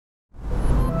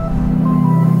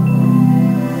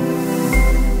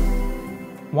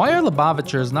Why are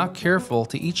Lubavitchers not careful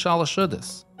to eat Shalosh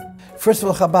Seudos? First of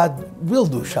all, Chabad will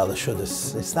do Shalosh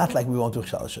Seudos. It's not like we won't do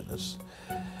Shalosh Seudos.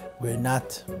 We're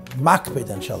not makpid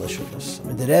on Shalosh Seudos. I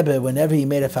mean, the Rebbe, whenever he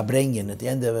made a fabrengen at the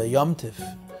end of a Yom Tiv,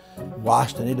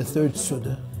 washed and ate a third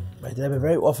Suda. Right? The Rebbe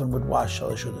very often would wash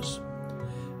Shalosh Seudos.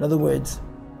 In other words,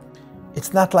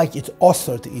 it's not like it's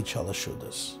osur to eat Shalosh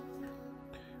Seudos.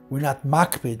 We're not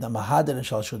makpid, not mahadir in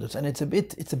Shalosh Seudos, and it's a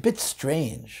bit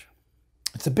strange.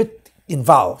 It's a bit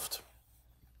involved.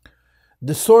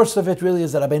 The source of it really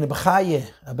is that Rabbi Bechaya,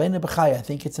 I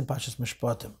think it's in Pashas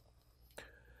Mishpatim.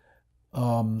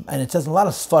 And it says in a lot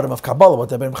of Sfarim of Kabbalah, what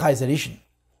Rabbi Bechaya is a Rishon,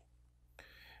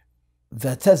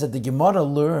 that says that the Gemara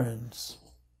learns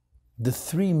the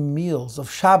 3 meals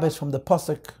of Shabbos from the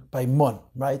Pasuk by Mon,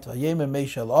 right? Hayem emei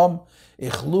shalom,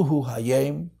 ichluhu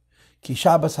hayem, ki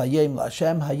Shabbos hayem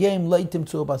la'Hashem, hayem leitim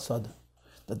tzu basad.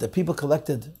 That the people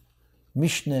collected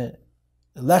Mishnah,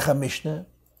 Lecha Mishnah,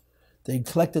 they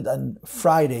collected on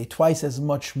Friday twice as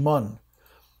much Mon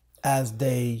as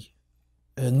they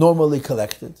normally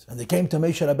collected. And they came to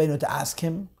Moshe Rabbeinu to ask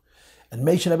him. And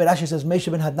Moshe Rabbeinu actually says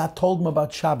Moshe Rabbeinu had not told him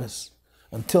about Shabbos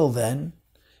until then.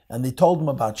 And they told him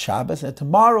about Shabbos. And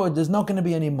tomorrow there's not going to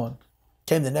be any Mon.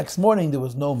 Came the next morning, there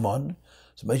was no Mon.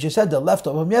 So Moshe said, the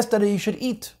leftover from yesterday you should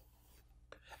eat.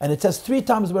 And it says 3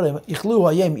 times,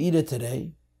 Ichlu hayem, eat it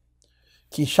today.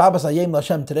 Ki Shabbos hayem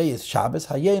l'Hashem, today is Shabbos.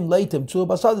 Hayem leitim tzu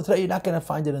basad, today you're not going to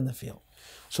find it in the field.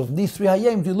 So from these 3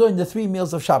 hayem, you learn the 3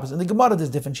 meals of Shabbos. In the Gemara, there's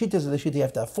different shittas. In the shita, you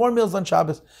have to have 4 meals on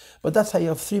Shabbos, but that's how you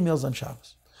have 3 meals on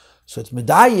Shabbos. So it's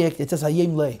medayik. It says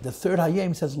hayem lei. The 3rd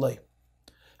hayem says lei.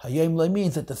 Hayem lei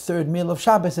means that the 3rd meal of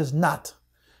Shabbos is not.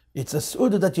 It's a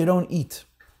suda that you don't eat.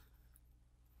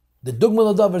 The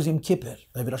dugma l'davar is Yom Kippur,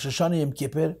 Rosh Hashanah Yom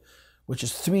Kippur, which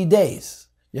is 3 days.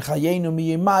 And it's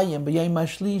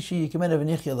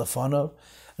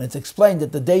explained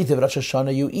that the days of Rosh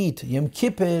Hashanah you eat. Yom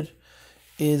Kippur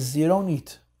is you don't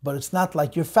eat. But it's not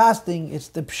like you're fasting, it's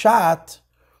the pshat.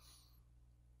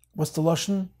 What's the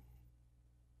lashon?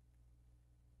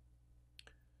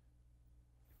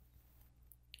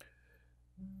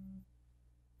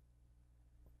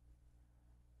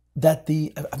 That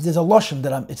there's a lashon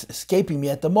that it's escaping me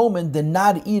at the moment. The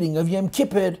not eating of Yom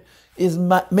Kippur is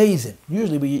amazing.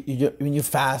 Usually when you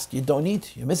fast, you don't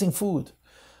eat, you're missing food.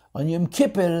 On Yom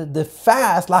Kippur, the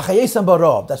fast, lachayesam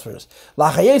barav, that's what it is.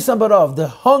 Lachayesam barav, the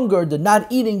hunger, the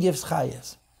not eating gives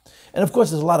chayes. And of course,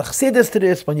 there's a lot of chassidus to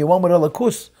this. When you want with a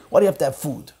lakus, why do you have to have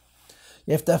food?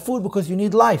 You have to have food because you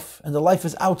need life, and the life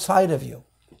is outside of you.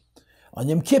 On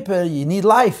Yom Kippur, you need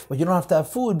life, but you don't have to have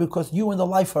food because you and the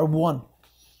life are one.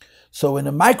 So in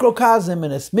a microcosm,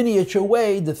 in a miniature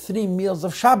way, the 3 meals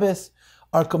of Shabbos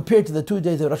are compared to the 2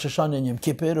 days of Rosh Hashanah and Yom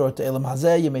Kippur, or to Elam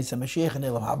Hazeh, Yemei Mashiach, and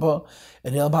Elam Haba.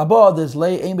 In Elam Haba, there's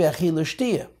Lei Ein Be'achil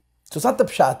L'Shtiyah. So it's not the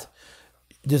pshat.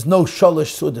 There's no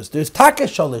Shalosh Seudos. There's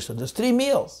Takesh Shalosh Seudos. There's 3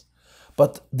 meals.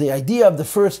 But the idea of the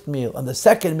first meal and the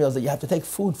second meal is that you have to take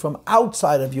food from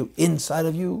outside of you, inside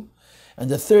of you. And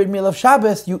the 3rd meal of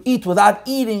Shabbos, you eat without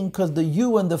eating because the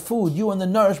you and the food, you and the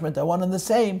nourishment are one and the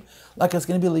same, like it's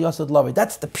going to be L'Yossi Lavi.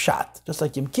 That's the pshat. Just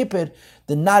like Yom Kippur,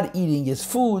 the not eating is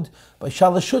food. By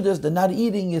Shalosh Seudos, the not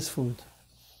eating is food.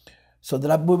 So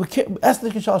that we Shalosh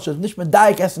Seudos, nicht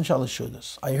medayik essen Shalosh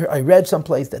Seudos. I read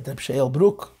someplace that the Sheil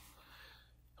Brook,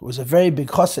 who was a very big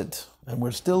chassid, and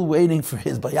we're still waiting for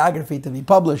his biography to be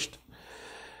published,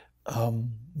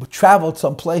 we traveled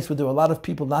someplace where there were a lot of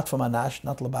people not from Anash,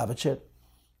 not Lubavitcher,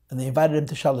 and they invited him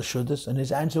to Shalosh Seudos, and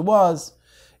his answer was,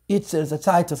 there's a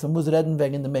Zeitus and Muzreden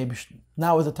wegen the Meibishten.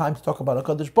 Now is the time to talk about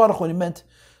HaKadosh Baruch when he meant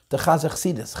the Chazer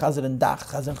Chassidus, Chazer and Dach,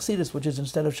 Chazer Chassidus, which is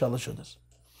instead of Shalosh Seudos.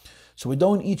 So we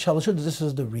don't eat Shalosh Seudos, this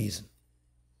is the reason.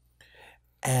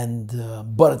 And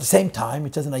but at the same time,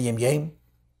 it says in Ayem Yem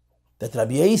that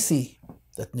Rabbi Yossi,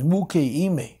 that Nimukei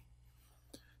Ime,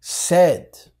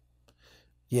 said,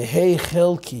 Yehei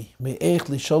Chelki Me'ech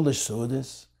Li Shalosh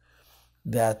Seudos,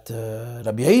 that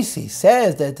Rabbi Yossi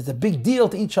says that it's a big deal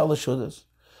to eat Shalosh Seudos.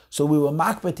 So we were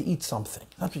makbet to eat something.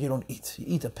 Not what you don't eat. You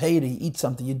eat a payday, you eat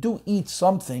something. You do eat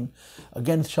something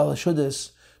against Shalosh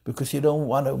Seudos because you don't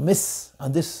want to miss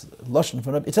on this lashon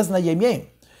from Rabbi. It says in Hayem Yem.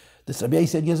 This Rabbi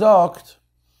said gesagt,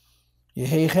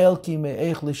 Yehei Chelki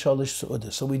Me'ech Li Shalosh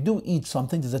Seudos. So we do eat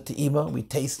something. There's a te'ima. We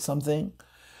taste something.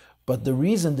 But the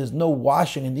reason there's no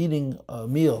washing and eating a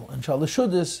meal and Shalosh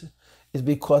Seudos is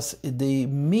because the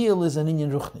meal is an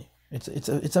inyan ruchni.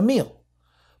 It's a meal.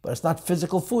 But it's not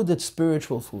physical food, it's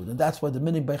spiritual food. And that's why the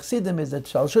minig by Chassidim is that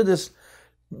Shalosh Seudos,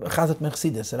 Chazat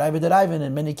Mechsidis, Raiva de Raivin,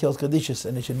 and many Kils Kadishis,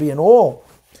 and it should be in all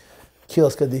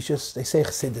Kils Kadishis, they say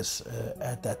Chassidus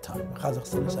at that time. Chazat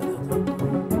Chassidus at that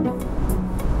time.